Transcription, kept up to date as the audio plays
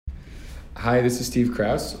Hi, this is Steve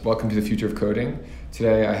Krause. Welcome to the Future of Coding.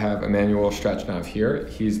 Today I have Emmanuel Strachanov here.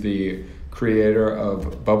 He's the creator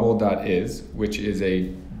of Bubble.is, which is a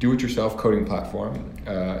do-it-yourself coding platform.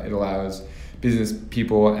 It allows business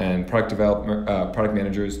people and product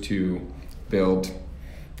managers to build,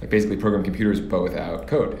 basically program computers, but without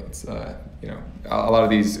code. It's a lot of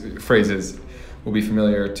these phrases will be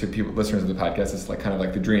familiar to people, listeners of the podcast. It's kind of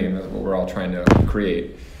like the dream, that's what we're all trying to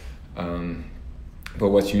create. But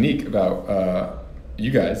what's unique about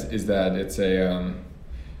you guys is that it's you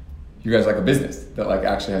guys are like a business that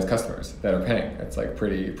actually has customers that are paying. It's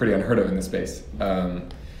pretty unheard of in this space. I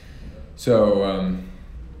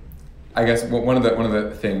guess one of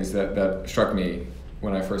the things that struck me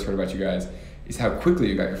when I first heard about you guys is how quickly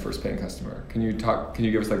you got your first paying customer. Can you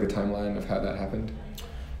give us the timeline of how that happened?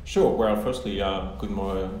 Sure. Well, firstly, good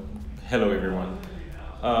morning. Hello, everyone.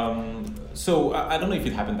 So I don't know if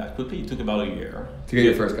it happened that quickly. It took about a year to get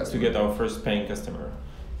your first customer. To get our first paying customer.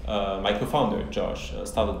 My co-founder, Josh,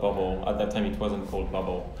 started Bubble. At that time, it wasn't called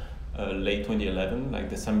Bubble. Late 2011,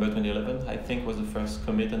 December 2011, I think was the first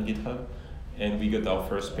commit on GitHub. And we got our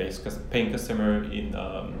first paying customer in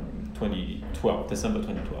 2012, December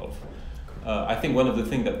 2012. I think one of the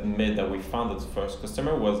things that made that we found the first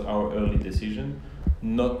customer was our early decision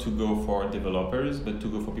not to go for developers, but to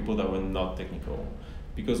go for people that were not technical.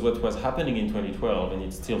 Because what was happening in 2012, and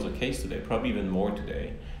it's still the case today, probably even more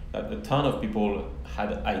today, that a ton of people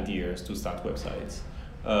had ideas to start websites,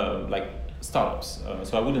 like startups.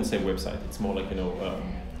 So I wouldn't say website, it's more like,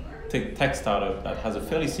 tech startup that has a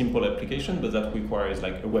fairly simple application, but that requires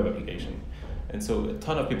a web application. And so a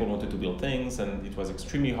ton of people wanted to build things, and it was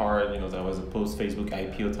extremely hard. There was a post-Facebook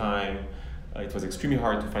IPO time. It was extremely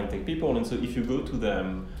hard to find tech people. And so if you go to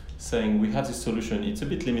them saying, we have this solution, it's a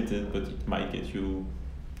bit limited, but it might get you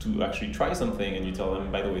to actually try something, and you tell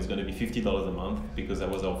them, by the way, it's going to be $50 a month, because that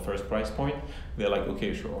was our first price point, they're like,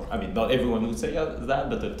 okay, sure. I mean, not everyone would say that,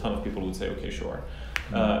 but a ton of people would say, okay, sure.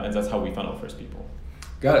 And that's how we found our first people.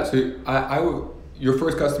 Got it. So your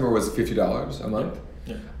first customer was $50 a month?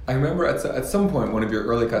 Yeah. I remember at some point, one of your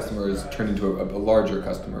early customers turned into a larger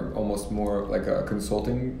customer, almost more like a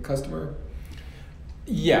consulting customer.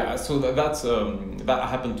 Yeah, so that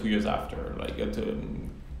happened 2 years after, in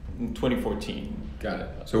 2014. Got it.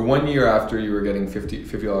 So 1 year after, you were getting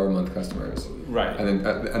 $50 a month customers. Right. And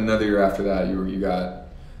then another year after that,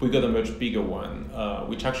 we got a much bigger one,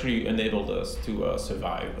 which actually enabled us to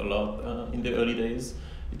survive a lot in the early days.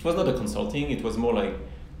 It was not a consulting, it was more like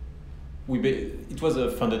it was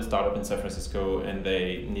a funded startup in San Francisco, and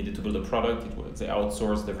they needed to build a product. They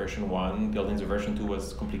outsourced the version 1. Building the version 2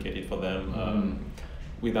 was complicated for them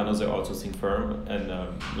with another outsourcing firm. And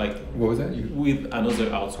what was that? With another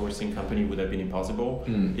outsourcing company would have been impossible.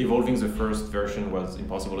 Evolving the first version was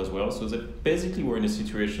impossible as well. So they basically were in a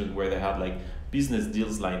situation where they had business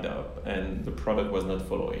deals lined up, and the product was not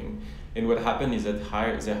following. And what happened is that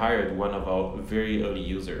they hired one of our very early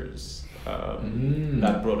users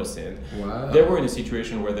that brought us in. Wow. They were in a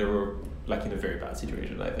situation where they were in a very bad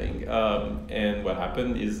situation, I think. And what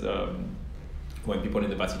happened is when people are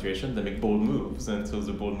in a bad situation, they make bold moves. And so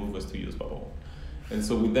the bold move was to use Bubble. And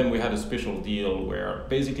so with them, we had a special deal where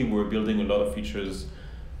basically we were building a lot of features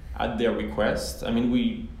at their request. I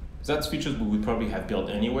mean, that's features we would probably have built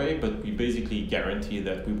anyway, but we basically guaranteed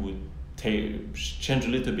that we would change a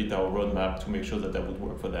little bit our roadmap to make sure that would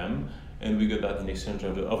work for them. And we got that in exchange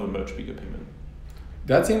of a much bigger payment.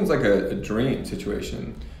 That seems like a dream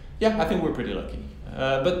situation. Yeah, I think we're pretty lucky.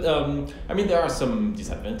 But there are some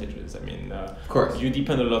disadvantages. Of course. You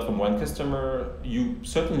depend a lot from one customer. You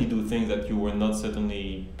certainly do things that you were not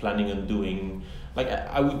certainly planning on doing.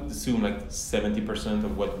 I would assume 70%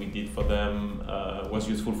 of what we did for them was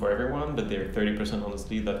useful for everyone, but there 30%,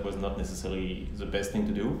 honestly, that was not necessarily the best thing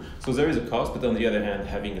to do. So there is a cost, but on the other hand,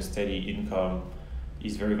 having a steady income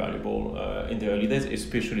is very valuable in the early days,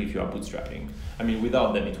 especially if you are bootstrapping.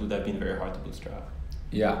 Without them, it would have been very hard to bootstrap.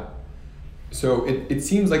 Yeah. So it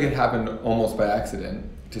seems like it happened almost by accident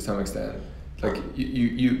to some extent.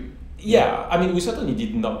 You. Yeah, we certainly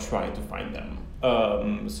did not try to find them.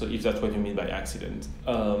 So if that's what you mean by accident.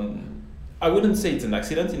 I wouldn't say it's an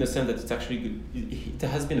accident in the sense that it's actually good. It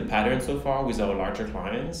has been a pattern so far with our larger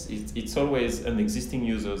clients. It's always an existing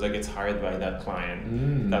user that gets hired by that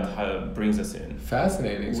client that brings us in.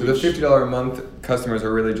 Fascinating. So the $50 a month customers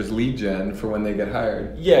are really just lead gen for when they get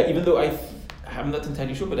hired. Yeah, even though I'm not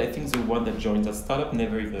entirely sure, but I think the one that joined that startup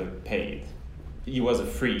never even paid. He was a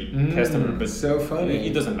free customer, but so funny.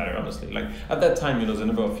 It doesn't matter, honestly. At that time, the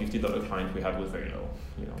number of $50 clients we had was very low.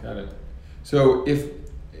 Got it. So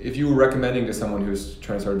if you were recommending to someone who's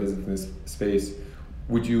trying to start a business in this space,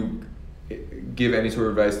 would you give any sort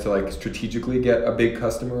of advice to like strategically get a big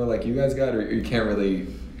customer like you guys got, or you can't really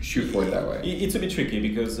shoot for it that way? It's a bit tricky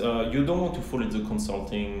because you don't want to fall into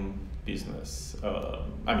consulting business.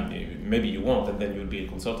 I mean, maybe you want, and then you'll be a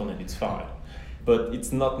consultant, and it's fine. But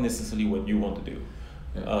it's not necessarily what you want to do.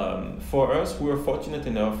 Yeah. For us, we were fortunate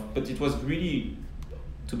enough, but it was really,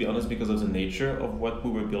 to be honest, because of the nature of what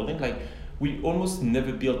we were building. Like, we almost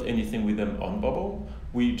never built anything with them on Bubble.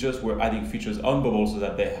 We just were adding features on Bubble so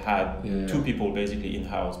that they had two people basically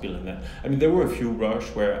in-house building that. I mean, there were a few rush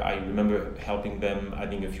where I remember helping them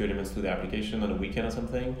adding a few elements to the application on a weekend or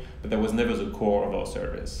something, but that was never the core of our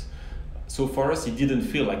service. So for us, it didn't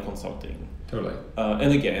feel like consulting. Totally.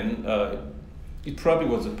 And again, it probably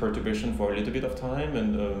was a perturbation for a little bit of time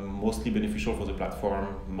and mostly beneficial for the platform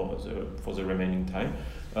for the remaining time,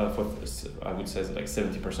 for I would say like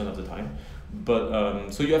 70% of the time.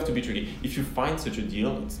 But so you have to be tricky. If you find such a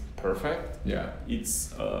deal, it's perfect. Yeah.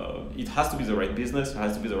 It has to be the right business. It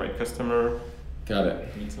has to be the right customer. Got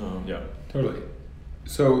it. Yeah. Totally.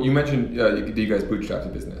 So you mentioned you guys bootstrapped the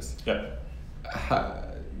business. Yeah.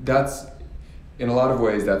 That's in a lot of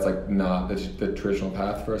ways that's like not the traditional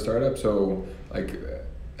path for a startup. So like,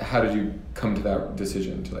 how did you come to that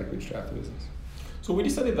decision to like bootstrap the business? So we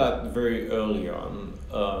decided that very early on.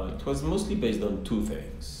 It was mostly based on two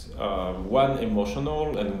things. One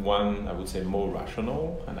emotional and one, I would say, more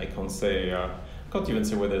rational. And I can't even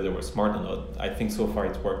say whether they were smart or not. I think so far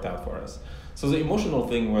it's worked out for us. So the emotional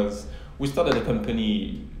thing was we started a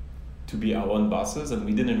company to be our own bosses, and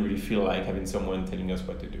we didn't really feel like having someone telling us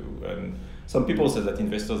what to do. And some people said that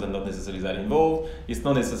investors are not necessarily that involved. It's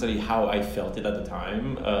not necessarily how I felt it at the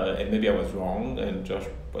time, and maybe I was wrong, and Josh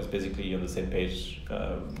was basically on the same page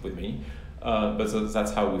with me. But so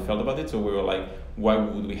that's how we felt about it. So we were like, why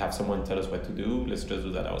would we have someone tell us what to do? Let's just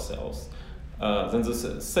do that ourselves. Then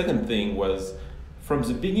the second thing was, from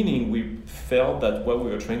the beginning, we felt that what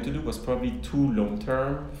we were trying to do was probably too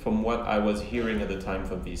long-term from what I was hearing at the time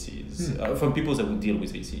from VCs, from people that would deal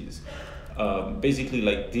with VCs. Basically,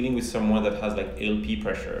 like dealing with someone that has like LP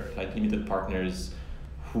pressure, like limited partners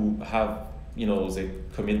who have, they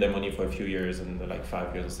commit their money for a few years and like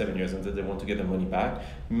 5 years or 7 years, and then they want to get their money back,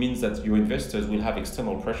 means that your investors will have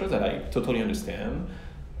external pressure that I totally understand.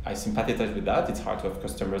 I sympathize with that. It's hard to have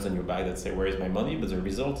customers on your back that say, where is my money? But the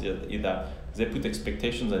result is that they put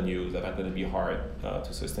expectations on you that are going to be hard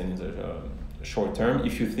to sustain in the short term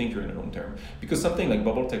if you think you're in the long term. Because something like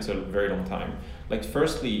Bubble takes a very long time. Like,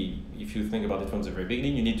 firstly, if you think about it from the very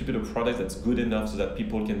beginning, you need to build a product that's good enough so that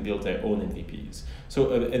people can build their own MVPs.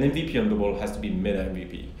 So an MVP on Bubble has to be meta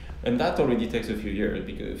MVP. And that already takes a few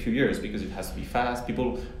years because it has to be fast.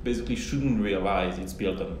 People basically shouldn't realize it's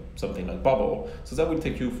built on something like Bubble. So that will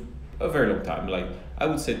take you a very long time. Like, I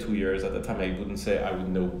would say 2 years. At the time, I wouldn't say I would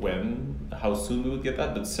know how soon we would get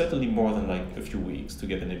that, but certainly more than like a few weeks to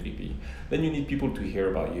get an MVP. Then you need people to hear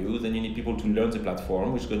about you. Then you need people to learn the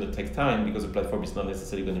platform, which is going to take time because the platform is not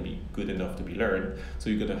necessarily going to be good enough to be learned. So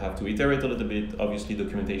you're going to have to iterate a little bit. Obviously,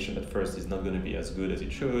 documentation at first is not going to be as good as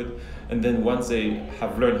it should. And then once they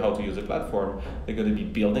have learned how to use the platform, they're going to be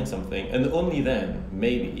building something. And only then,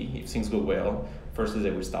 maybe, if things go well, firstly,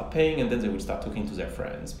 they will start paying, and then they will start talking to their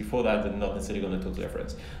friends. Before that, they're not necessarily going to talk to their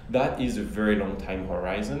friends. That is a very long time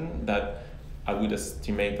horizon that I would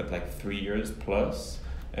estimate at like 3 years plus,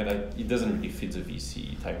 and it doesn't really fit the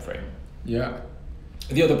VC time frame. Yeah.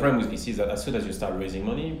 The other problem with VC is that as soon as you start raising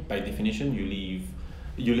money, by definition,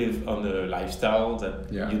 you live on a lifestyle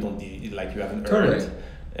that you don't need, like you haven't earned.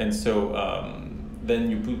 And so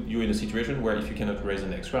then you're in a situation where if you cannot raise the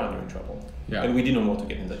next round, you're in trouble. Yeah. And we didn't want to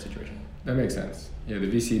get in that situation. That makes sense. Yeah, the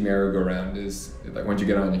VC merry-go-round is like once you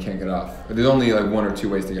get on, you can't get off. But there's only like 1 or 2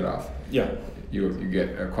 ways to get off. Yeah. You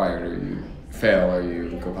get acquired, or you fail, or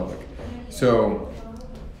you go public. So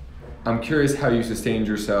I'm curious how you sustained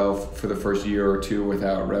yourself for the first year or two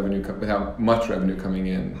without much revenue coming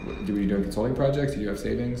in. Were you doing consulting projects? Did you have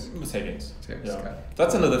savings? Savings. Yeah.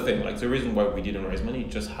 That's another thing. Like the reason why we didn't raise money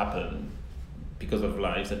just happened because of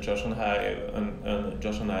lives that Josh and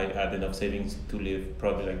I had enough savings to live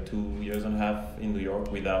probably like 2 years and a half in New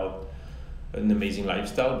York without an amazing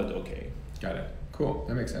lifestyle, but okay. Got it. Cool.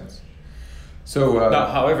 That makes sense. So now,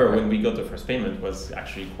 however, when we got the first payment was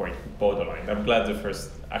actually quite borderline. I'm glad the first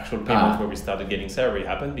actual payment where we started getting salary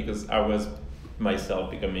happened because I was myself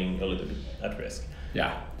becoming a little bit at risk.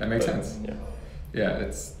 Yeah, that makes sense. Yeah. Yeah,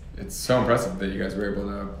 it's so impressive that you guys were able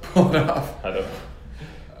to pull it off. I know.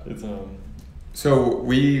 It's So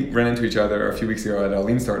we ran into each other a few weeks ago at a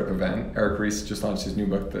Lean Startup event. Eric Ries just launched his new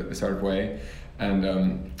book, The Startup Way,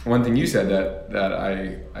 and one thing you said that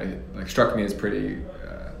I like struck me as pretty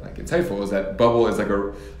like insightful is that Bubble is like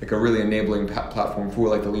a really enabling platform for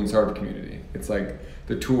like the lean startup community. It's like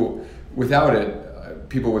the tool. Without it,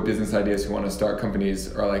 people with business ideas who want to start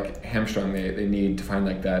companies are like hamstrung. They need to find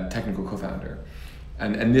like that technical co-founder,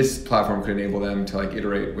 and this platform could enable them to like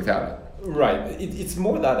iterate without it. Right. It's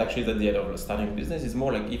more that actually than the idea of starting a business. It's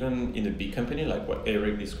more like even in a big company, like what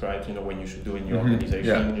Eric described, when you should do in your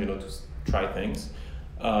organization, to try things.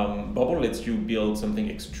 Bubble lets you build something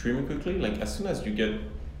extremely quickly. Like as soon as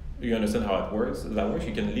you understand how it works,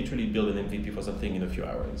 you can literally build an MVP for something in a few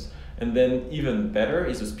hours. And then even better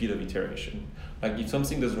is the speed of iteration. Like if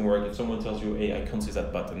something doesn't work, if someone tells you, hey, I can't see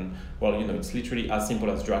that button, well, it's literally as simple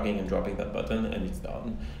as dragging and dropping that button and it's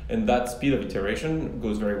done. And that speed of iteration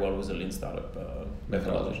goes very well with the lean startup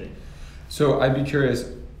methodology. So I'd be curious,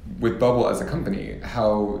 with Bubble as a company,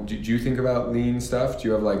 how do you think about lean stuff? Do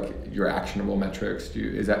you have like your actionable metrics?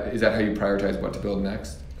 Is that how you prioritize what to build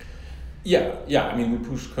next? Yeah. I mean, we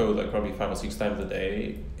push code like probably 5 or 6 times a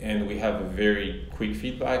day, and we have a very quick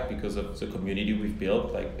feedback because of the community we've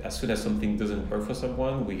built. Like as soon as something doesn't work for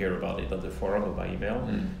someone, we hear about it on the forum or by email.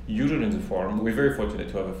 Usually in the forum, we're very fortunate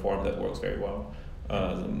to have a forum that works very well.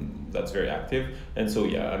 That's very active, and so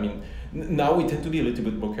I mean, now we tend to be a little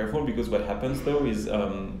bit more careful because what happens though is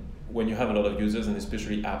when you have a lot of users and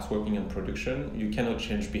especially apps working on production, you cannot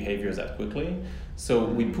change behaviors that quickly. So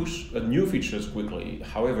we push new features quickly.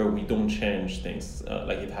 However, we don't change things.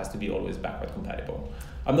 Like it has to be always backward compatible.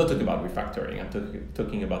 I'm not talking about refactoring. I'm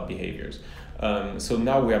talking about behaviors. So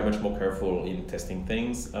now we are much more careful in testing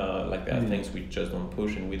things. Like there are things we just don't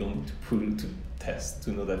push, and we don't need to test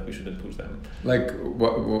to know that we shouldn't push them. Like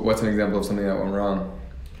what's an example of something that went wrong?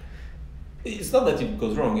 It's not that it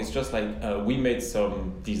goes wrong. It's just like we made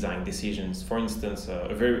some design decisions. For instance,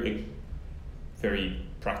 a very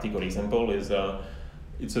practical example is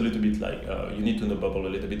it's a little bit like you need to know Bubble a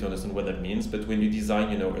little bit to understand what that means. But when you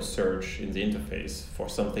design, a search in the interface for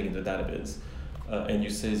something in the database, and you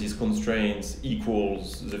say these constraints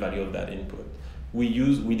equals the value of that input,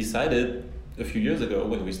 we decided a few years ago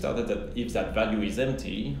when we started that if that value is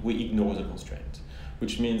empty, we ignore the constraint.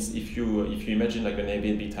 Which means if you imagine like an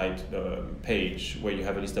Airbnb type page where you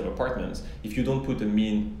have a list of apartments, if you don't put a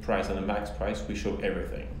mean price and a max price, we show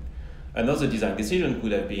everything. Another design decision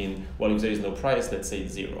could have been, well, if there is no price, let's say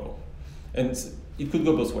it's 0. And it could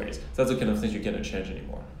go both ways. That's the kind of things you cannot change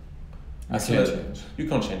anymore. You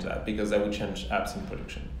can't change that because that would change apps in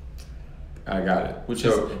production. I got it. Which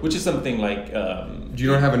is something like... you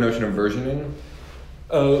don't have a notion of versioning?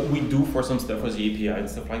 We do for some stuff, for the API and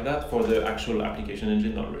stuff like that. For the actual application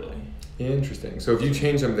engine, not really. Interesting. So if you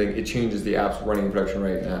change something, it changes the apps running in production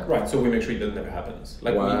right now. Right. So we make sure that never happens.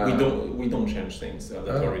 Like wow. we don't change things that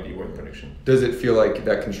already were in production. Does it feel like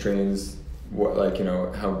that constrains how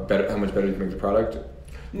much better you can make the product?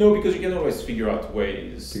 No, because you can always figure out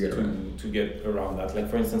ways to get around that. Like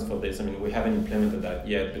for instance, for this, I mean, we haven't implemented that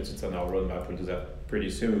yet, but it's on our roadmap. We'll do that pretty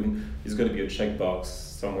soon. It's going to be a checkbox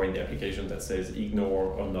somewhere in the application that says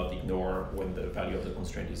ignore or not ignore when the value of the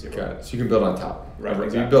constraint is 0. Got it. So you can build on top. Right.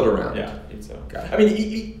 Exactly. You build around. Yeah. It's got it. I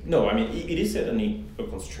mean, it is certainly a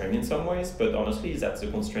constraint in some ways, but honestly, that's the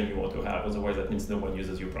constraint you want to have. Otherwise, that means no one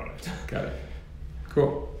uses your product. Got it.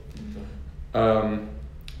 Cool.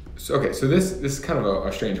 So this is kind of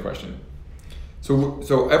a strange question.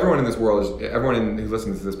 So everyone in this world who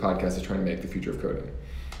listens to this podcast is trying to make the future of coding.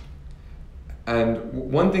 And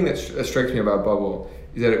one thing that strikes me about Bubble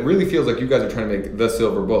is that it really feels like you guys are trying to make the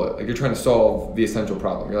silver bullet. Like you're trying to solve the essential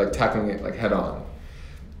problem. You're like tackling it like head on.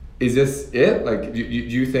 Is this it? Like do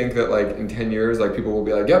you think that like in 10 years like people will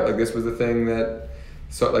be like, yep, like this was the thing that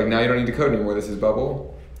like now you don't need to code anymore. This is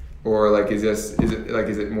Bubble. Or like is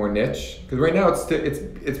it more niche? Because right now it's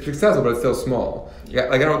successful, but it's still small. Yeah,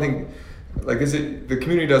 like I don't think the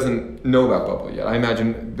community doesn't know about Bubble yet. I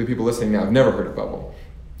imagine the people listening now have never heard of Bubble.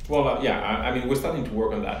 Well, I mean we're starting to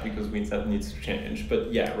work on that because that needs to change.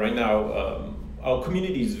 But yeah, right now our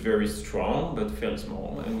community is very strong but fairly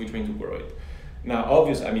small, and we're trying to grow it. Now,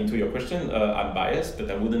 obviously, I mean to your question, I'm biased,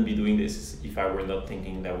 but I wouldn't be doing this if I were not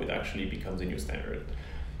thinking that would actually become the new standard.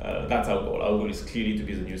 That's our goal. Our goal is clearly to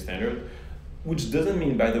be the new standard, which doesn't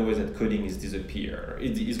mean, by the way, that coding is disappear.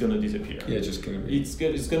 It is going to disappear. Yeah, just going to be. It's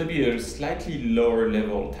going to be a slightly lower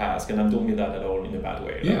level task, and I don't mean that at all in a bad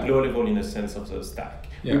way. Yeah. Like lower level in the sense of the stack.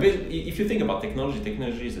 Yeah. If you think about technology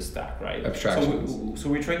is a stack, right? Abstractions. So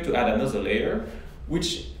we're trying to add another layer,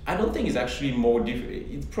 which I don't think is actually more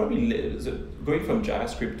different. It's probably going from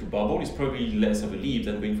JavaScript to Bubble is probably less of a leap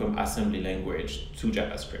than going from assembly language to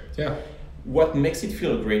JavaScript. Yeah. What makes it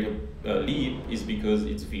feel a greater leap is because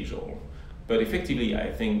it's visual, but effectively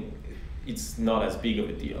I think it's not as big of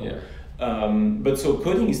a deal. Yeah. But so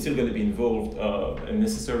coding is still going to be involved and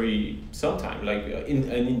necessary sometime. Like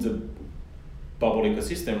in the Bubble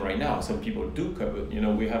ecosystem right now, some people do code.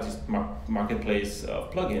 We have this marketplace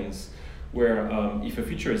of plugins where if a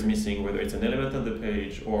feature is missing, whether it's an element on the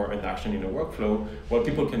page or an action in a workflow, well,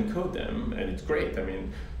 people can code them, and it's great. I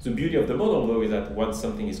mean, the beauty of the model, though, is that once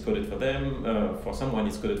something is coded for them, for someone,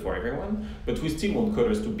 it's coded for everyone, but we still want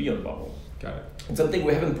coders to be on Bubble. Got it. It's something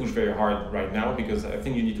we haven't pushed very hard right now because I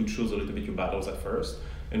think you need to choose a little bit your battles at first,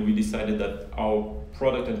 and we decided that our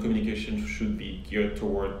product and communication should be geared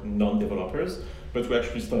toward non-developers, but we're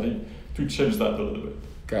actually starting to change that a little bit.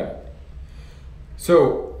 Got it.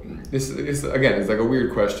 So this again is like a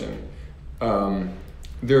weird question.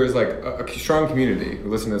 There is like a strong community who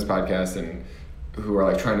listen to this podcast and who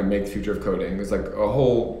are like trying to make the future of coding. There's like a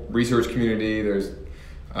whole research community. There's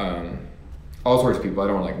all sorts of people. I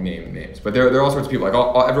don't want to like name names, but there are all sorts of people.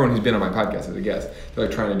 Like everyone who's been on my podcast as a guest, they're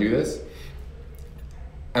like trying to do this,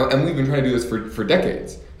 and we've been trying to do this for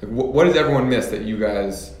decades. Like, what does everyone miss that you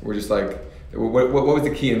guys were just like? What was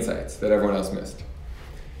the key insights that everyone else missed?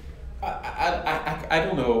 I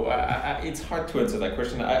don't know. It's hard to answer that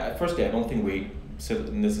question. Firstly, I don't think we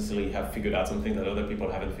necessarily have figured out something that other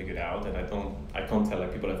people haven't figured out, and I can't tell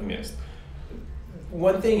like people have missed.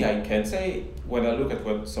 One thing I can say, when I look at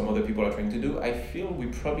what some other people are trying to do, I feel we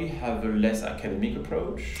probably have a less academic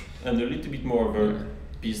approach and a little bit more of a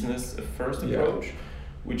business first approach,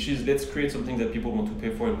 which is let's create something that people want to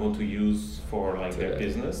pay for and want to use for like their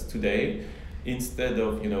business today, instead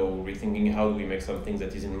of rethinking how do we make something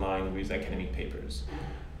that is in line with academic papers.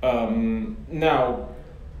 Now,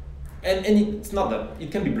 and it's not that,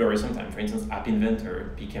 it can be blurry sometimes. For instance, App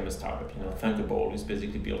Inventor became a startup. Thinkable is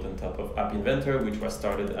basically built on top of App Inventor, which was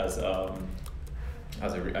started as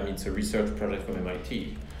it's a research project from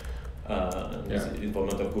MIT, with the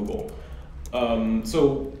involvement of Google.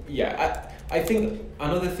 I think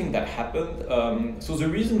another thing that happened, so the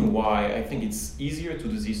reason why I think it's easier to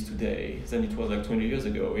do this today than it was like 20 years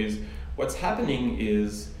ago is what's happening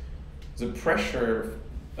is the pressure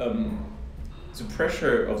on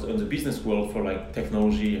the business world for like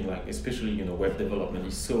technology and like especially web development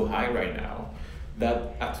is so high right now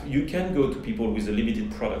that you can go to people with a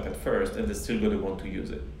limited product at first and they're still going to want to use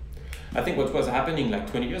it. I think what was happening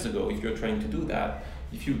like 20 years ago, if you're trying to do that,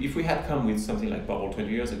 if we had come with something like Bubble 20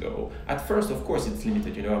 years ago, at first, of course, it's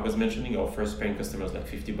limited. I was mentioning our first paying customers like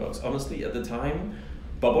 $50. Honestly, at the time,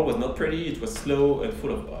 Bubble was not pretty. It was slow and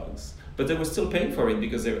full of bugs. But they were still paying for it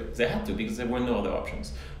because they had to, because there were no other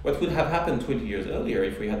options. What would have happened 20 years earlier,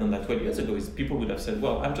 if we had done that 20 years ago, is people would have said,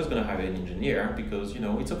 well, I'm just going to hire an engineer because,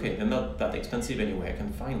 it's okay. They're not that expensive anyway. I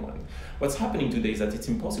can find one. What's happening today is that it's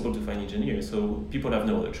impossible to find engineers, so people have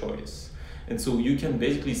no other choice. And so you can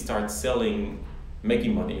basically start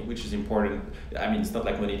making money, which is important. I mean, it's not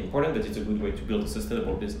like money is important, but it's a good way to build a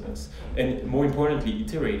sustainable business. And more importantly,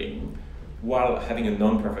 iterating while having a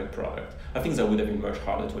non-perfect product. I think that would have been much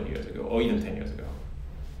harder 20 years ago, or even 10 years ago.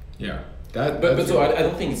 Yeah. But so I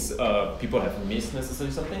don't think it's, people have missed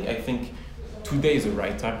necessarily something. I think today is the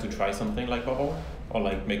right time to try something like Bubble, or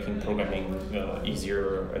like making programming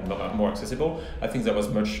easier and more accessible. I think that was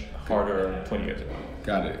much harder 20 years ago.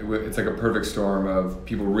 Got it. It's like a perfect storm of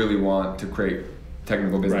people really want to create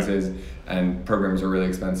technical businesses, and programs are really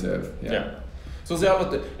expensive. Yeah. So there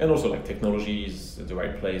are and also like technology is the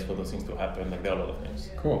right place for those things to happen. Like there are a lot of things.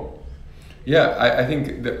 Cool. Yeah, I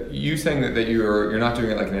think that you saying that you're not doing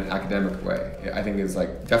it like in an academic way, I think is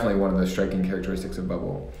like definitely one of the striking characteristics of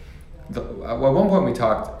Bubble. At one point we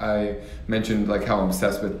talked, I mentioned like how I'm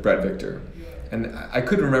obsessed with Bret Victor, and I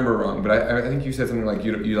could remember wrong, but I think you said something like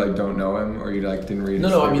you like don't know him, or you like didn't read.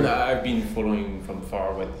 No, I mean I've been following from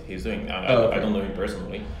far what he's doing. I don't know him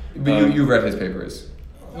personally. But you read his papers.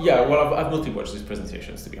 Yeah, well, I've mostly watched his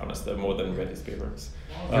presentations, to be honest, more than read his papers.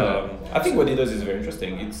 I think what he does is very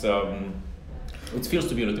interesting. It feels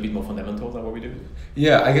to be a little bit more fundamental than what we do.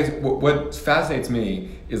 Yeah, I guess what fascinates me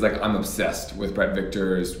is like I'm obsessed with Bret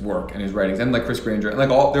Victor's work and his writings, and like Chris Granger, and like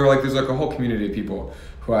there's like a whole community of people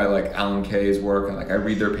who I like Alan Kay's work, and like I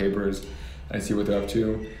read their papers, and I see what they're up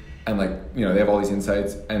to, and like they have all these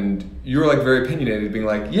insights, and you're like very opinionated, being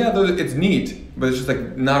like, yeah, it's neat, but it's just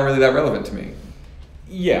like not really that relevant to me.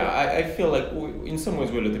 Yeah, I feel like in some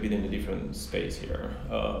ways we're a little bit in a different space here.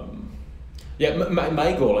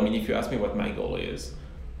 My goal, I mean, if you ask me what my goal is,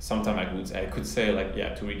 sometimes I could say like,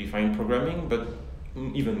 to redefine programming, but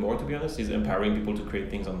even more, to be honest, is empowering people to create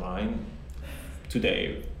things online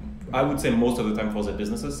today. I would say most of the time for their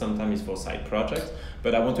businesses, sometimes it's for side projects,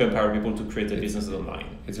 but I want to empower people to create their businesses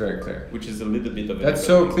online. It's very clear. Which is a little bit of a... That's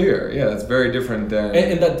so clear. Yeah, that's very different than...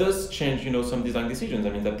 And that does change, some design decisions. I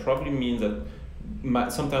mean, that probably means that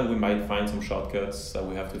sometimes we might find some shortcuts that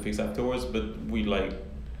we have to fix afterwards, but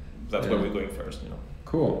that's where we're going first, you know.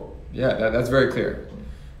 Cool. Yeah, that's very clear.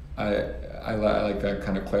 I like that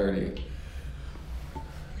kind of clarity.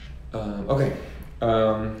 Okay.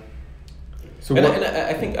 So and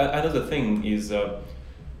I think another thing is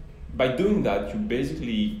by doing that, you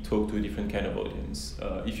basically talk to a different kind of audience.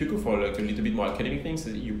 If you go for like a little bit more academic things,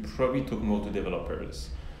 you probably talk more to developers.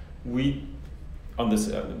 On this,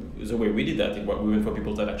 the way we did that, we went for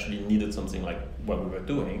people that actually needed something like what we were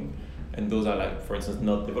doing. And those are like, for instance,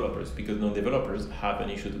 not developers, because non-developers have an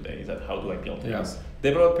issue today, is that how do I build things?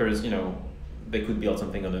 Yeah. Developers, they could build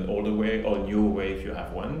something on an older way or newer way if you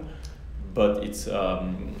have one. But it's,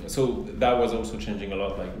 so that was also changing a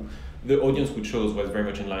lot. Like the audience we chose was very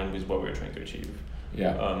much in line with what we were trying to achieve.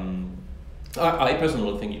 Yeah. I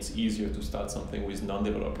personally think it's easier to start something with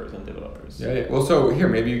non-developers than developers. Yeah. Well, so here,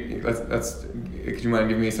 maybe let's could you mind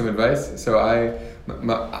giving me some advice? So I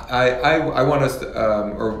want us to,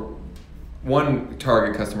 or one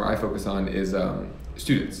target customer I focus on is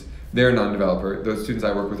students. They're non-developer. Those students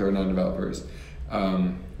I work with are non-developers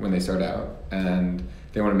when they start out, and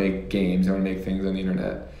they want to make games. They want to make things on the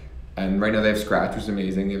internet. And right now they have Scratch, which is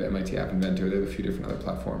amazing. They have MIT App Inventor. They have a few different other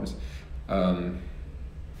platforms.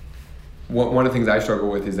 One of the things I struggle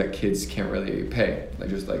with is that kids can't really pay.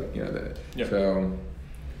 So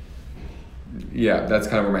yeah, that's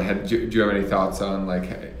kind of where my head. Do you have any thoughts on like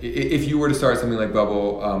if you were to start something like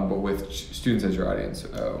Bubble, but with students as your audience,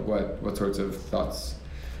 what sorts of thoughts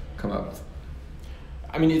come up?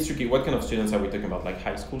 I mean, it's tricky. What kind of students are we talking about? Like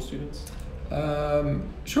high school students?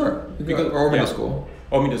 Sure. Or middle school.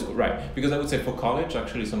 Or middle school, right? Because I would say for college,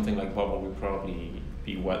 actually, something like Bubble would probably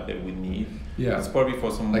be what they would need. Yeah. It's probably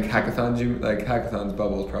for some like hackathons.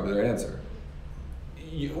 Bubble is probably their answer.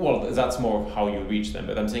 Well, that's more of how you reach them.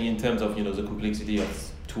 But I'm saying in terms of the complexity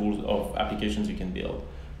of tools of applications you can build.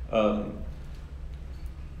 I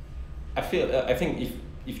think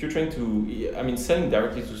if you're trying to, selling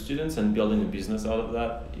directly to students and building a business out of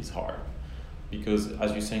that is hard, because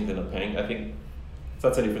as you're saying, they're not paying. I think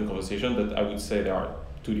that's a different conversation, but I would say there are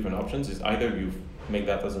two different options. Is either you make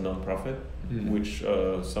that as a non-profit, which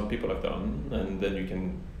some people have done, and then you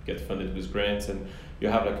can get funded with grants, and you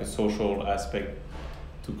have like a social aspect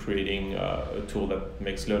to creating a tool that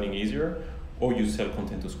makes learning easier, or you sell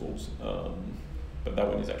content to schools. But that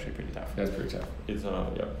one is actually pretty tough. That's pretty tough. It's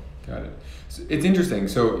yeah. Got it. So it's interesting.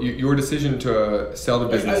 So your decision to sell the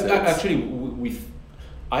business. Actually,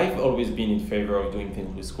 I've always been in favor of doing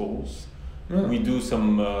things with schools. Oh. We do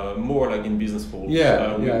some more like in business schools.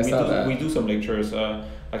 I saw that. We do some lectures.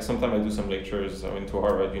 Like sometimes I do some lectures. I went to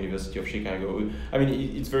Harvard, University of Chicago. I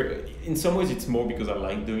mean, it's very. In some ways, it's more because I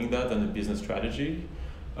like doing that than a business strategy.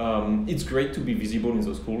 It's great to be visible in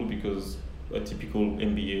those schools because a typical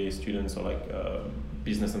MBA students or like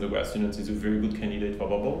business undergrad students is a very good candidate for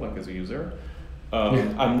Bubble, like as a user.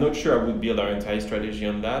 I'm not sure I would build our entire strategy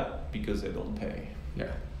on that because they don't pay.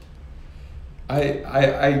 Yeah.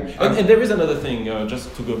 And there is another thing,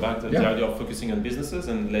 just to go back to the idea of focusing on businesses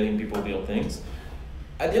and letting people build things.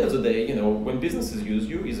 At the end of the day, when businesses use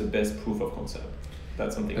you, is the best proof of concept.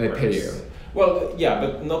 That's something they pay you. Well, yeah,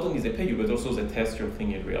 but not only they pay you, but also they test your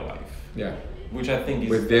thing in real life. Yeah. Which I think is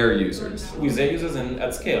with their users. With their users and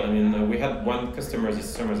at scale. I mean, we had one customer this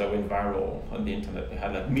summer that went viral on the internet. They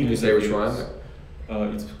had like millions of views. Can you say which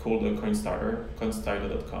one? It's called Coinstarter,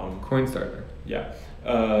 coinstarter.com. Coinstarter. Yeah.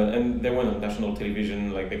 And they went on national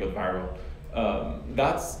television, like they got viral.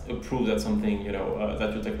 That's a proof that something,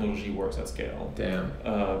 that your technology works at scale. Damn.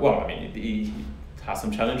 Well, I mean, it has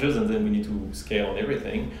some challenges, and then we need to scale on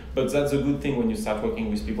everything. But that's a good thing when you start working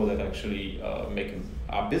with people that actually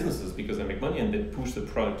are businesses, because they make money and they push the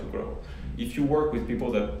product to grow. If you work with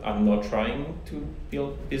people that are not trying to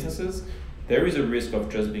build businesses, there is a risk of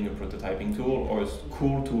just being a prototyping tool or a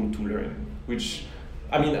cool tool to learn, which,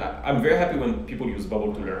 I mean, I'm very happy when people use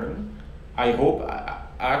Bubble to learn. I hope, I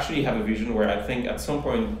actually have a vision where I think at some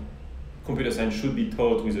point computer science should be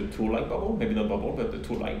taught with a tool like Bubble, maybe not Bubble, but a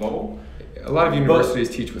tool like Bubble. A lot of universities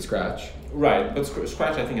teach with Scratch. Right, but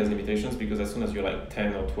Scratch I think has limitations because as soon as you're like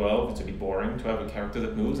 10 or 12, it's a bit boring to have a character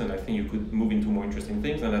that moves, and I think you could move into more interesting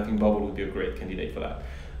things, and I think Bubble would be a great candidate for that.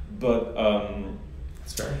 But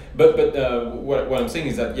that's fair. But what I'm saying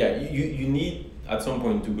is that you need at some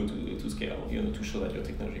point to go to scale, to show that your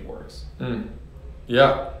technology works.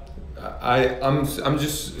 Yeah, I'm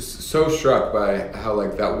just so struck by how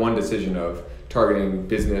like that one decision of targeting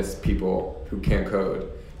business people who can't code,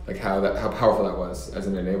 like how powerful that was as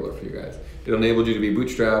an enabler for you guys. It enabled you to be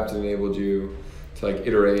bootstrapped. It enabled you to like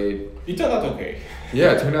iterate. It turned out okay.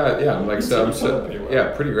 Yeah, it turned out. Yeah, I'm like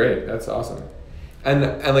pretty great. That's awesome.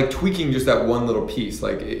 and like tweaking just that one little piece.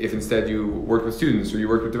 Like if instead you worked with students or you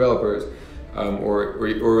worked with developers, or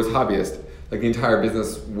was hobbyist, like the entire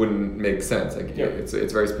business wouldn't make sense. Like it's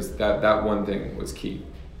very specific. That one thing was key.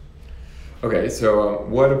 Okay, so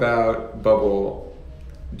what about Bubble?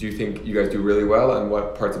 Do you think you guys do really well, and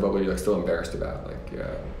what parts of Bubble are you like still embarrassed about?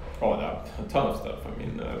 Oh, no, a ton of stuff. I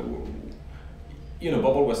mean,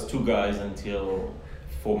 Bubble was 2 guys until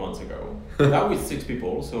 4 months ago. Now we're 6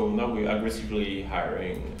 people, so now we're aggressively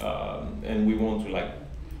hiring, and we want to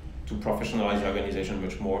professionalize the organization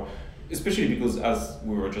much more, especially because, as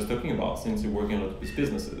we were just talking about, since we're working a lot with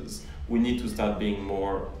businesses, we need to start being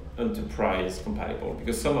more enterprise compatible,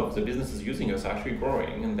 because some of the businesses using us are actually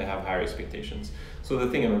growing and they have higher expectations. So the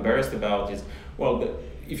thing I'm embarrassed about is,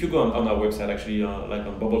 if you go on our website, actually, like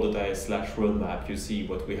on bubble.is/roadmap, you see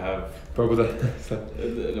what we have.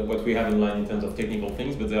 What we have in line in terms of technical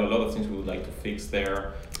things, but there are a lot of things we would like to fix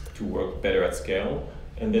there to work better at scale.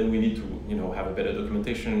 And then we need to, have a better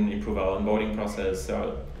documentation, improve our onboarding process. There are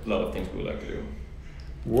a lot of things we would like to do.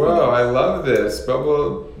 Whoa, I love this.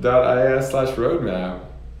 Bubble.is/roadmap.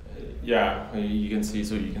 Yeah, you can see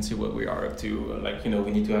what we are up to.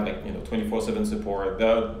 We need to have 24/7 support.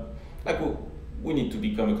 We need to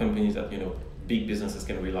become a company that big businesses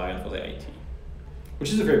can rely on for their IT,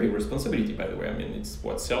 which is a very big responsibility, by the way. I mean, it's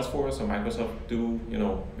what Salesforce or Microsoft do.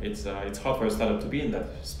 It's hard for a startup to be in that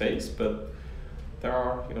space, but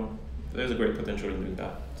there's a great potential in doing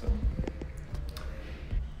that.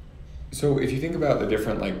 So if you think about the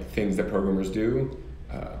different things that programmers do,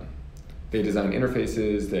 they design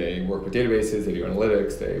interfaces, they work with databases, they do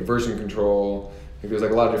analytics, they version control. There's a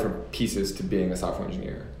lot of different pieces to being a software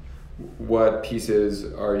engineer. What pieces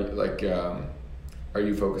are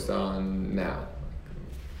you focused on now?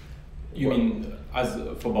 You mean as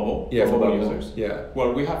for Bubble? Yeah, for Bubble users. Yeah.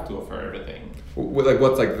 Well, we have to offer everything.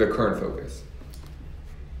 What's the current focus?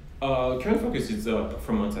 Current focus is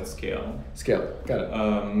performance at scale. Scale, got it.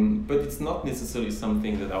 But it's not necessarily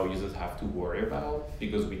something that our users have to worry about,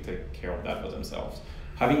 because we take care of that for themselves.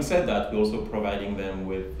 Having said that, we're also providing them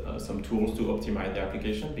with some tools to optimize their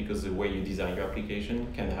application, because the way you design your application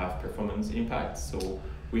can have performance impacts. So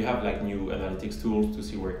we have new analytics tools to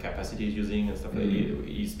see where capacity is using and stuff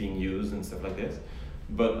is being used and stuff like this.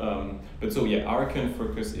 But so yeah, our current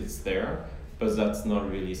focus is there. But that's not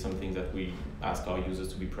really something that we ask our users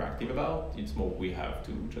to be proactive about. It's more we have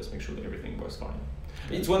to just make sure that everything works fine.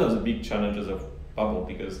 It's one of the big challenges of Bubble,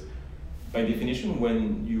 because by definition,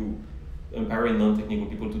 when you empower non-technical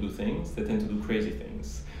people to do things, they tend to do crazy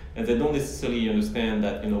things. And they don't necessarily understand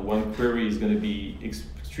that one query is going to be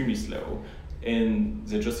extremely slow, and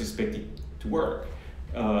they just expect it to work.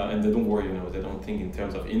 And they don't worry, they don't think in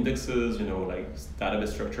terms of indexes, database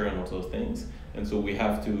structure and all those things. And so we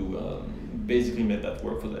have to basically make that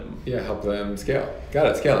work for them. Yeah, help them scale. Got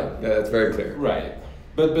it, scaling. Yeah, that's very clear. Right.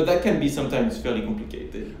 But that can be sometimes fairly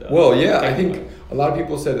complicated. Well, yeah, I think a lot of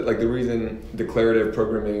people said that the reason declarative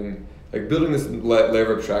programming, building this layer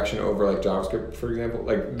of abstraction over JavaScript, for example,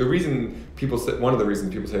 the reason one of the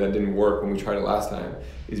reasons people say that didn't work when we tried it last time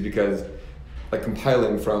is because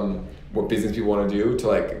compiling from what business people want to do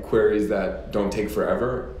to queries that don't take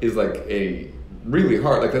forever is a really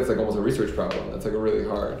hard, that's almost a research problem. That's a really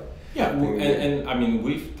hard. Yeah, and I mean,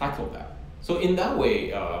 we've tackled that. So in that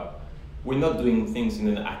way, we're not doing things in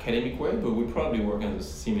an academic way, but we probably work on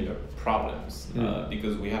similar problems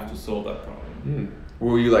because we have to solve that problem.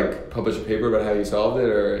 Will you publish a paper about how you solved it,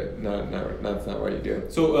 or that's not what you do?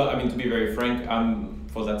 So I mean, to be very frank,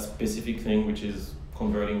 for that specific thing, which is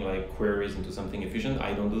converting queries into something efficient,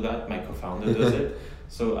 I don't do that. My co-founder does it.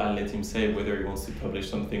 So I'll let him say whether he wants to publish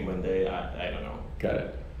something one day. I don't know. Got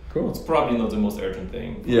it. Cool. It's probably not the most urgent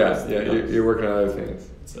thing. Yeah, you're working on other things.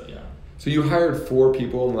 So yeah. So you hired 4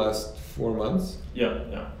 people in the last 4 months?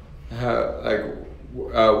 Yeah. How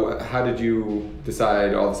did you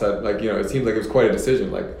decide all of a sudden? It seemed like it was quite a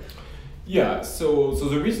decision. Yeah. So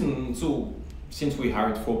the reason, since we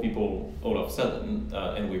hired 4 people all of a sudden,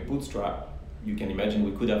 and we bootstrapped, you can imagine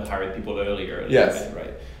we could have hired people earlier. Yes.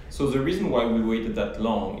 Right. So the reason why we waited that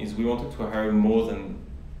long is we wanted to hire more than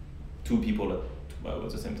 2 people at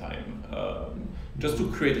the same time, just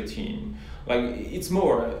to create a team. It's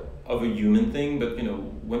more of a human thing, but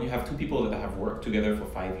when you have 2 people that have worked together for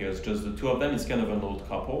 5 years, just the 2 of them, it's kind of an old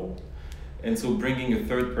couple. And so bringing a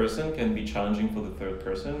 3rd person can be challenging for the 3rd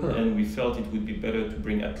person. And we felt it would be better to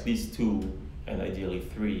bring at least 2 and ideally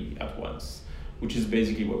 3 at once, which is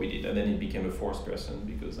basically what we did. And then it became a 4th person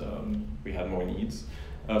because we had more needs.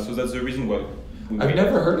 So that's the reason why I've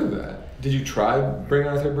never heard of that. Did you try bringing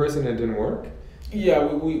on a 3rd person and it didn't work? Yeah,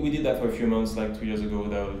 we did that for a few months, like 2 years ago.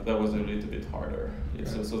 That was a little bit harder.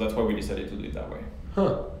 Yeah. So that's why we decided to do it that way.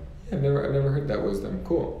 Huh. Yeah, I've never heard that wisdom.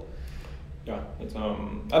 Cool. Yeah, it's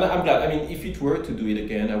and I'm glad. I mean, if it were to do it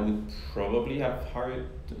again, I would probably have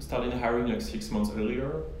started hiring like 6 months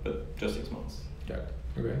earlier, but just 6 months. Yeah.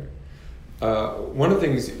 Okay. One of the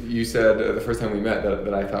things you said the first time we met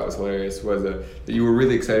that I thought was hilarious was that you were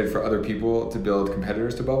really excited for other people to build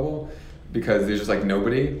competitors to Bubble because there's just like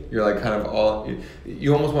nobody. You're like kind of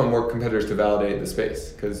you almost want more competitors to validate the space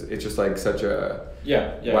because it's just like such a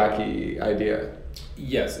wacky idea.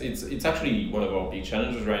 Yes, it's actually one of our big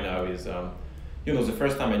challenges right now is, the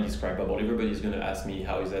first time I describe Bubble, everybody's going to ask me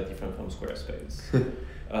how is that different from Squarespace.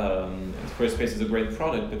 Squarespace is a great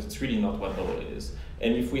product, but it's really not what Bubble is.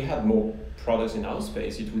 And if we had more products in our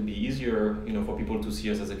space, it would be easier, for people to see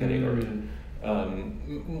us as a category.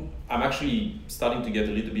 I'm actually starting to get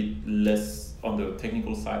a little bit less on the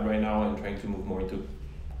technical side right now and trying to move more into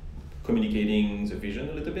communicating the vision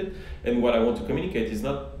a little bit. And what I want to communicate is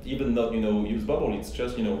not use Bubble. It's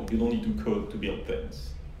just, you don't need to code to build things,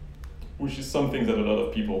 which is something that a lot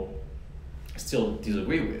of people still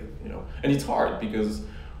disagree with, And it's hard because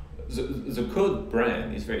the code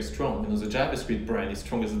brand is very strong. The JavaScript brand is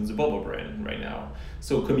stronger than the Bubble brand right now.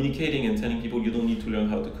 So communicating and telling people you don't need to learn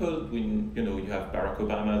how to code when, you have Barack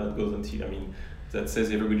Obama that goes that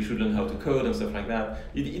says everybody should learn how to code and stuff like that.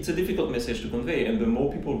 It's a difficult message to convey, and the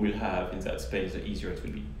more people we'll have in that space, the easier it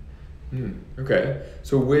will be. Okay.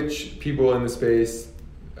 So which people in the space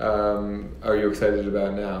are you excited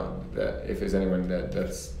about now? That if there's anyone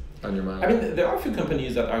that's on your mind? I mean, there are a few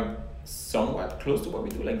companies that are somewhat close to what we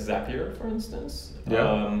do, like Zapier, for instance.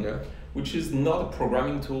 Which is not a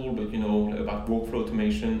programming tool, but about workflow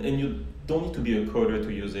automation, and you don't need to be a coder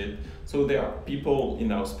to use it. So there are people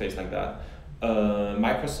in our space like that.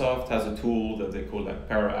 Microsoft has a tool that they call like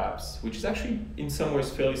Power Apps, which is actually in some ways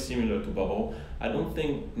fairly similar to Bubble. I don't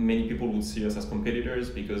think many people would see us as competitors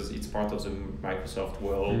because it's part of the Microsoft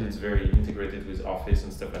world. It's very integrated with Office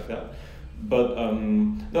and stuff like that. But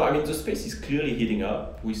the space is clearly heating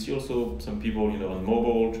up. We see also some people, on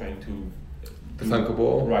mobile trying to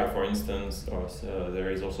Thunkable. Right, for instance, or there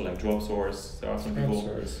is also like DropSource. There are some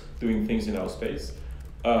people doing things in our space.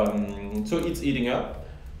 So it's heating up.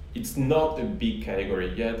 It's not a big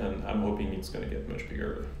category yet, and I'm hoping it's going to get much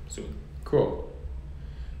bigger soon. Cool.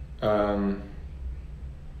 Well,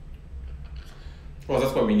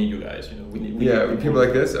 that's why we need you guys. We need people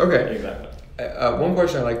like this. Okay. Exactly. One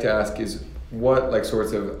question I like to ask is what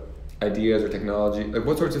sorts of ideas or technology,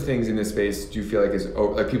 what sorts of things in this space do you feel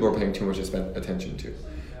like people are paying too much attention to?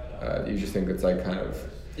 You just think it's like kind of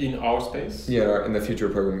in our space? Yeah, in the future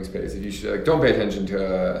programming space. If you should don't pay attention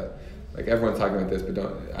to everyone's talking about this, but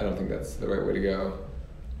I don't think that's the right way to go.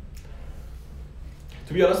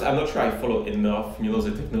 To be honest, I'm not sure I follow enough,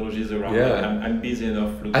 the technologies around. Yeah. I'm busy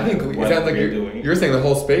enough looking I think at it what sounds like we're doing. You're saying the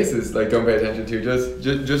whole space is like don't pay attention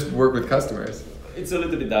to, just work with customers. It's a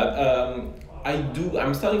little bit that.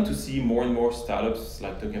 I'm starting to see more and more startups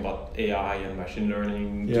like talking about AI and machine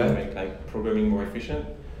learning to make like programming more efficient.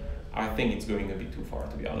 I think it's going a bit too far,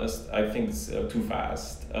 to be honest. I think it's too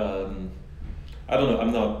fast. I don't know.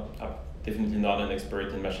 I'm definitely not an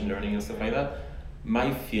expert in machine learning and stuff like that.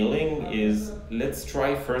 My feeling is let's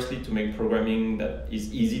try firstly to make programming that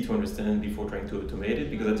is easy to understand before trying to automate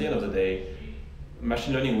it, because at the end of the day,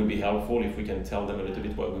 machine learning would be helpful if we can tell them a little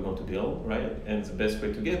bit what we want to build, right? And the best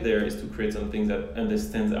way to get there is to create something that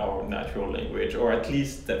understands our natural language, or at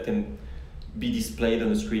least that can be displayed on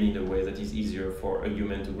the screen in a way that is easier for a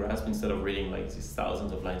human to grasp instead of reading like these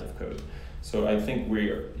thousands of lines of code. So I think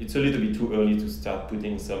it's a little bit too early to start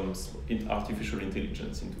putting some artificial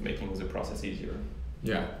intelligence into making the process easier.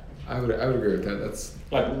 Yeah, I would agree with that. That's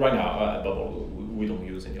like right now at Bubble, we don't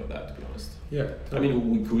use any of that, to be honest. Yeah. I mean,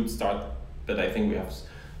 we could start, but I think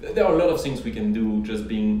there are a lot of things we can do just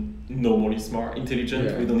being normally smart, intelligent.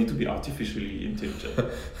 Yeah. We don't need to be artificially intelligent.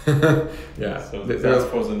 Yeah. So that's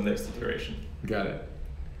for the next iteration. Got it.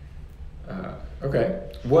 Okay.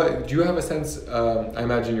 What do you have a sense? I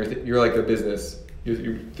imagine you're like the business.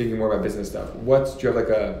 You're thinking more about business stuff. Do you have like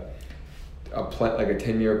a plan, like a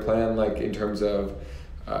 10-year plan, like in terms of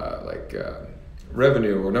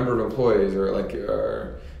revenue or number of employees,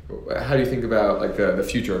 or how do you think about like the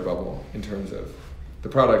future of Bubble in terms of the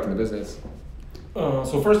product and the business?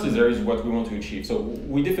 So firstly, there is what we want to achieve. So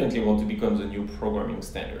we definitely want to become the new programming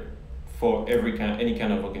standard for any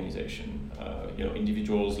kind of organization.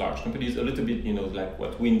 Individuals, large companies, a little bit, like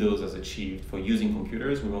what Windows has achieved for using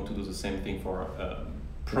computers. We want to do the same thing for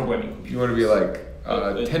programming computers. You want to be like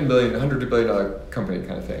 $10 billion, $100 billion company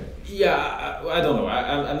kind of thing. Yeah, I don't know.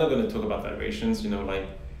 I'm not going to talk about valuations.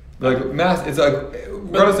 Like mass, it's like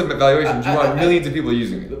regardless of valuations, you want millions of people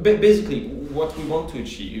using it. Basically, what we want to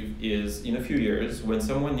achieve is in a few years when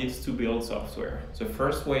someone needs to build software, the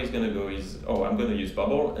first way it's going to go is, oh, I'm going to use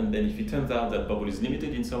Bubble, and then if it turns out that Bubble is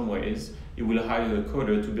limited in some ways, it will hire a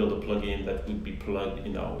coder to build a plugin that would be plugged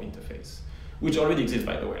in our interface, which already exists,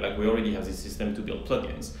 by the way. Like we already have this system to build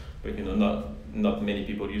plugins, but not many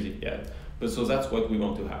people use it yet. But so that's what we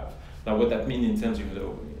want to have. Now, what that means in terms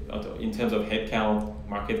of headcount,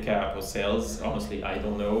 market cap, or sales, honestly, I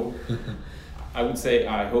don't know. I would say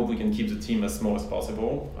I hope we can keep the team as small as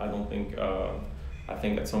possible. I don't think. I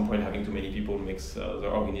think at some point having too many people makes the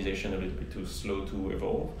organization a little bit too slow to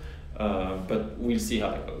evolve. But we'll see how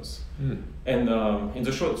that goes. And in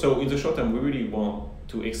the short term, we really want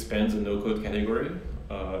to expand the no-code category,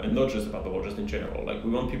 and not just about Bubble, just in general. Like we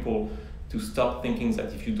want people to stop thinking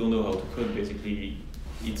that if you don't know how to code, basically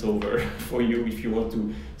it's over for you if you want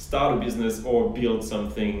to start a business or build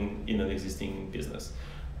something in an existing business.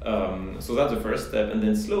 So that's the first step, and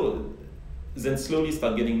then slowly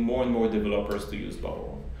start getting more and more developers to use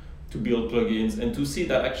Bubble, to build plugins, and to see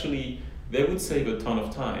that actually they would save a ton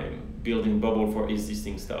of time building Bubble for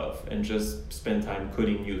existing stuff and just spend time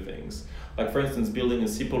coding new things. Like for instance, building a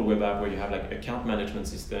simple web app where you have like account management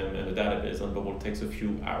system and a database on Bubble takes a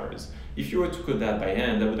few hours. If you were to code that by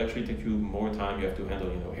hand, that would actually take you more time. You have to handle,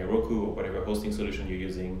 Heroku or whatever hosting solution you're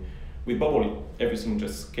using. With Bubble, everything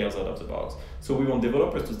just scales out of the box. So we want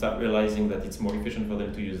developers to start realizing that it's more efficient for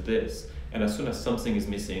them to use this. And as soon as something is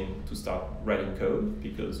missing, to start writing code,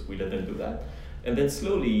 because we let them do that. And then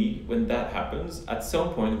slowly, when that happens, at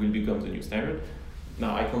some point, it will become the new standard.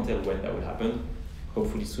 Now, I can't tell when that will happen.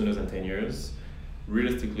 Hopefully sooner than 10 years.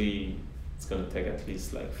 Realistically, it's going to take at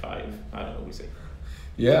least like 5. I don't know, we'll see.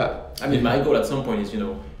 Yeah. I mean, my goal at some point is,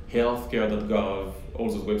 healthcare.gov, all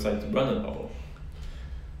those websites to run on Bubble.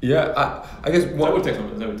 Yeah, I guess that would take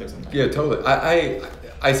some time. Yeah, totally.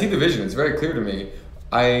 I see the vision. It's very clear to me.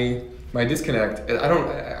 My disconnect. I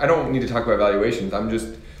don't need to talk about valuations. I'm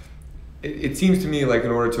just. It seems to me like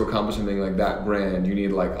in order to accomplish something like that grand, you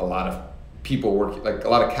need like a lot of people working, like a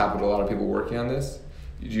lot of capital, a lot of people working on this.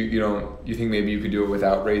 You think maybe you could do it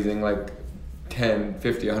without raising like 10,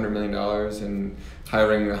 50, $100 million and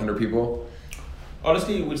hiring 100 people?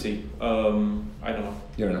 Honestly, we'll see. I don't know.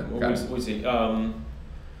 You don't know. We'll see.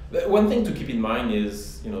 One thing to keep in mind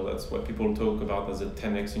is, that's what people talk about as a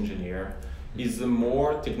 10x engineer, is the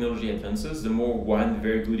more technology advances, the more one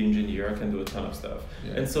very good engineer can do a ton of stuff.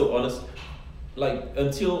 Yeah. And so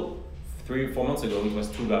until 3 or 4 months ago, it was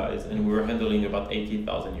 2 guys, and we were handling about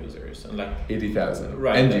 80,000 users. And 80,000?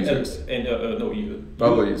 Right. End users?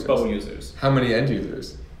 Bubble users. Bubble users. How many end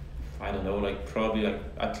users? I don't know, probably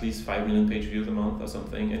at least 5 million page views a month or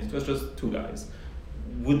something, and it was just 2 guys.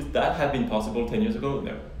 Would that have been possible 10 years ago?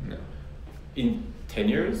 No. In 10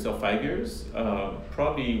 years or 5 years,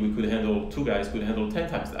 probably 2 guys could handle 10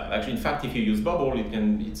 times that. Actually, in fact, if you use Bubble,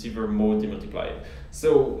 it's even more demultiplied.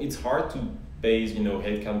 So it's hard to base,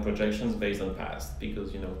 headcount projections based on past,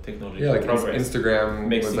 because, technology progress. Instagram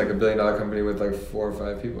was like $1 billion company with 4 or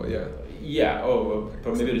 5 people, yeah. Yeah,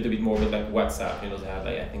 but maybe a little bit more, but like WhatsApp, they have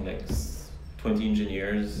I think 20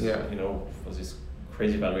 engineers, for this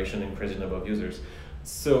crazy valuation and crazy number of users.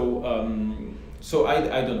 So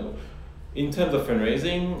I don't know. In terms of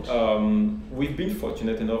fundraising, we've been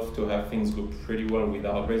fortunate enough to have things go pretty well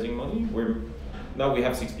without raising money. Now we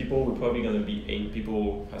have 6 people. We're probably going to be 8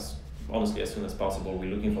 people as soon as possible.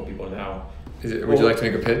 We're looking for people now. Would you like to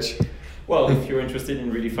make a pitch? Well, if you're interested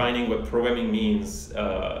in redefining what programming means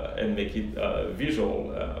and make it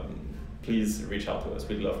visual, please reach out to us.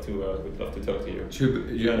 We'd love to talk to you.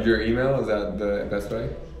 Your email, is that the best way?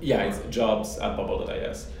 Yeah, it's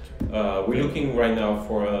jobs@bubble.is. We're looking right now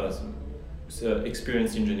for an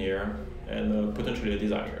experienced engineer and potentially a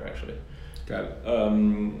designer, actually. Got it.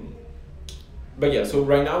 But yeah, so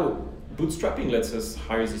right now, bootstrapping lets us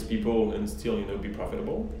hire these people and still, be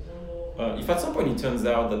profitable. If at some point it turns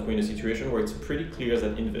out that we're in a situation where it's pretty clear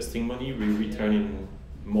that investing money will return in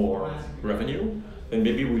more revenue, then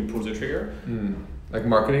maybe we pull the trigger. Like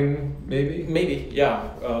marketing, maybe? Maybe, yeah.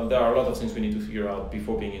 There are a lot of things we need to figure out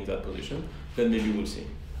before being in that position. Then maybe we'll see.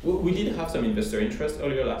 We did have some investor interest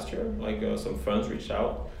earlier last year, some funds reached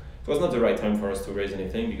out. It was not the right time for us to raise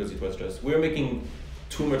anything because it was just, we were making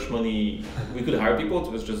too much money. We could hire people,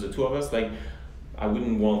 it was just the 2 of us. I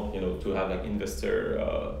wouldn't want, to have investor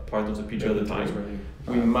part of the picture at the time.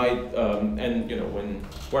 We might,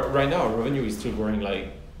 right now our revenue is still growing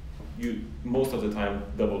most of the time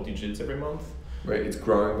double digits every month. Wait, it's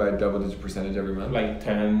growing by double-digit percentage every month? Like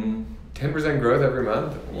 10. 10% growth every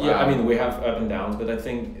month? Wow. Yeah, I mean, we have up and downs, but I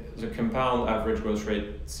think the compound average growth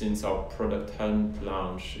rate since our product hunt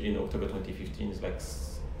launch in October 2015 is like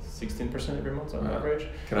 16% every month on average.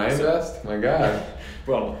 Can I invest? My God.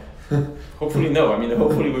 Well, hopefully no. I mean,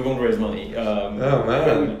 hopefully we won't raise money. Oh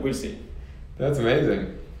man. But we'll see. That's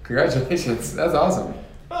amazing. Congratulations. That's awesome.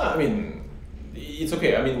 I mean, it's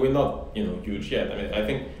okay. I mean, we're not, huge yet. I mean, I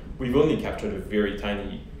think we've only captured a very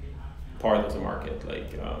tiny part of the market.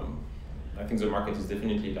 Like, I think the market is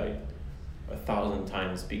definitely like 1,000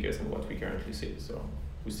 times bigger than what we currently see. So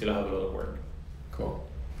we still have a lot of work. Cool.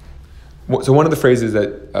 So one of the phrases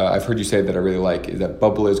that I've heard you say that I really like is that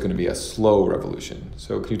Bubble is going to be a slow revolution.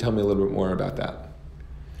 So can you tell me a little bit more about that?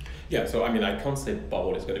 Yeah, so I mean, I can't say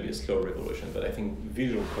Bubble is going to be a slow revolution, but I think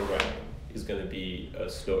visual programming is going to be a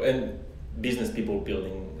slow, and business people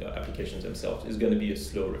building applications themselves is going to be a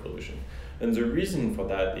slow revolution. And the reason for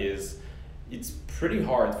that is it's pretty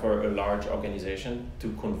hard for a large organization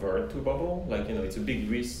to convert to Bubble. Like, it's a big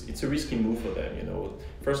risk. It's a risky move for them.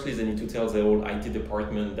 Firstly, they need to tell the whole IT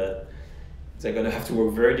department that they're going to have to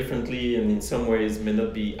work very differently, and in some ways may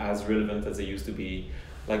not be as relevant as they used to be.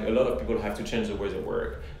 Like, a lot of people have to change the way they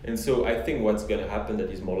work. And so I think what's going to happen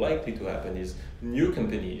that is more likely to happen is new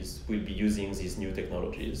companies will be using these new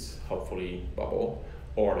technologies, hopefully Bubble,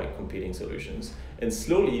 or like competing solutions. And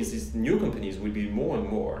slowly these new companies will be more and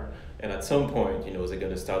more. And at some point, they're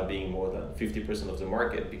going to start being more than 50% of the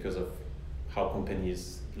market because of how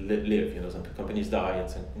companies live. Some companies die and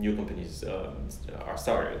some new companies are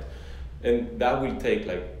started. And that will take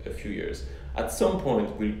like a few years. At some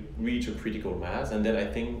point, we'll reach a critical mass, and then I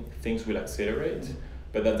think things will accelerate.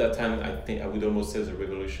 But at that time, I would almost say the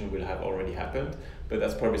revolution will have already happened. But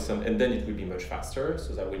that's probably and then it will be much faster,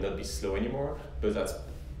 so that will not be slow anymore. But that's,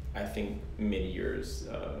 I think, many years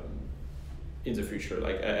in the future.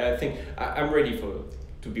 Like, I think I'm ready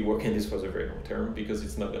to be working this for the very long term, because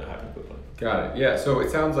it's not going to happen quickly. Got it. Yeah. So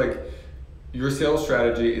it sounds like your sales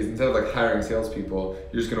strategy is, instead of like hiring salespeople,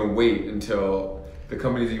 you're just going to wait until the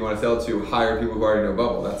companies that you want to sell to hire people who already know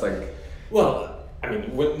Bubble. That's like... Well, I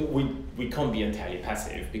mean, we can't be entirely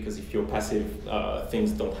passive, because if you're passive,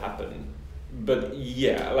 things don't happen. But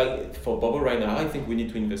yeah, like for Bubble right now, I think we need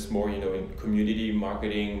to invest more, in community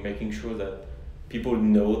marketing, making sure that people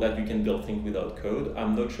know that you can build things without code.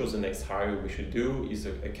 I'm not sure the next hire we should do is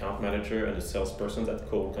an account manager and a salesperson that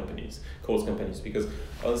calls companies. Because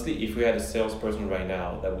honestly, if we had a salesperson right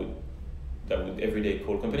now that would every day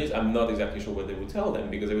call companies, I'm not exactly sure what they would tell them,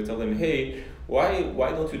 because they would tell them, hey, why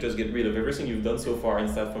don't you just get rid of everything you've done so far and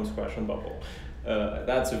start from scratch on Bubble?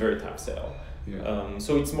 That's a very tough sell. Yeah.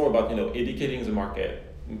 So it's more about educating the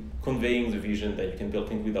market, conveying the vision that you can build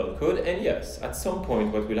things without code. And yes, at some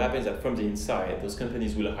point what will happen is that from the inside, those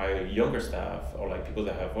companies will hire younger staff or like people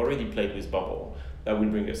that have already played with Bubble that will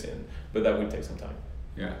bring us in, but that will take some time.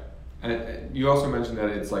 Yeah. And you also mentioned that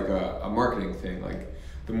it's like a marketing thing. Like,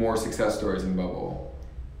 the more success stories in Bubble,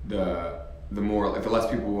 the more, like, the less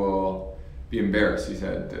people will be embarrassed, you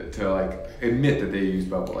said, to like admit that they use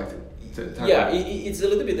Bubble. Like, it's a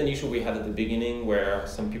little bit an issue we had at the beginning, where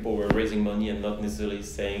some people were raising money and not necessarily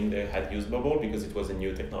saying they had used Bubble because it was a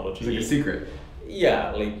new technology. It's like a secret.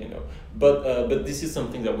 Yeah, but this is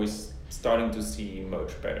something that we're starting to see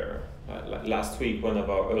much better. Like last week, one of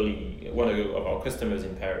our customers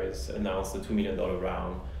in Paris announced a $2 million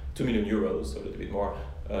round, 2 million euros, so a little bit more,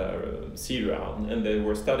 seed round, and they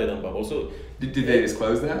were started on Bubble. So did they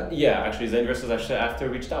disclose that? Yeah, actually, the investors after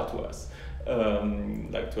reached out to us.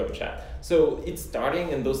 Like to have a chat. So it's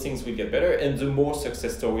starting, and those things will get better, and the more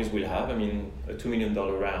success stories we'll have. I mean, a $2 million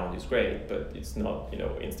round is great, but it's not,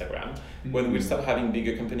 Instagram. Mm-hmm. When we start having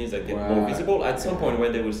bigger companies that get more visible, at some point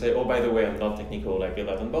when they will say, oh, by the way, I'm not technical, like build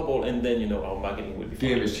that on Bubble, and then, our marketing will be fine.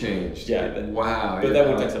 Game has changed. Yeah. But that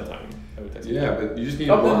will take some time. Yeah, but you just need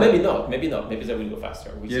more. Maybe not. Maybe that will go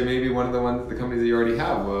faster. Maybe one of the companies that you already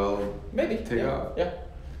have will take off. Yeah.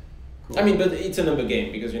 Cool. I mean, but it's a number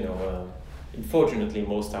game, because, unfortunately,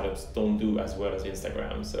 most startups don't do as well as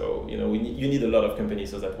Instagram. So, you need a lot of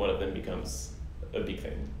companies so that one of them becomes a big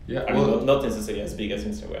thing. Yeah. I mean, not necessarily as big as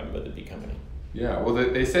Instagram, but a big company. Yeah. Well,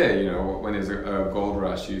 they say, when there's a gold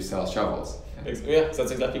rush, you sell shovels. Yeah,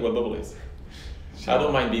 that's exactly what Bubble is. I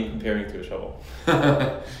don't mind being comparing to a shovel.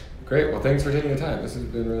 Great. Well, thanks for taking the time. This has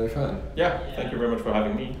been really fun. Yeah. Thank you very much for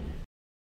having me.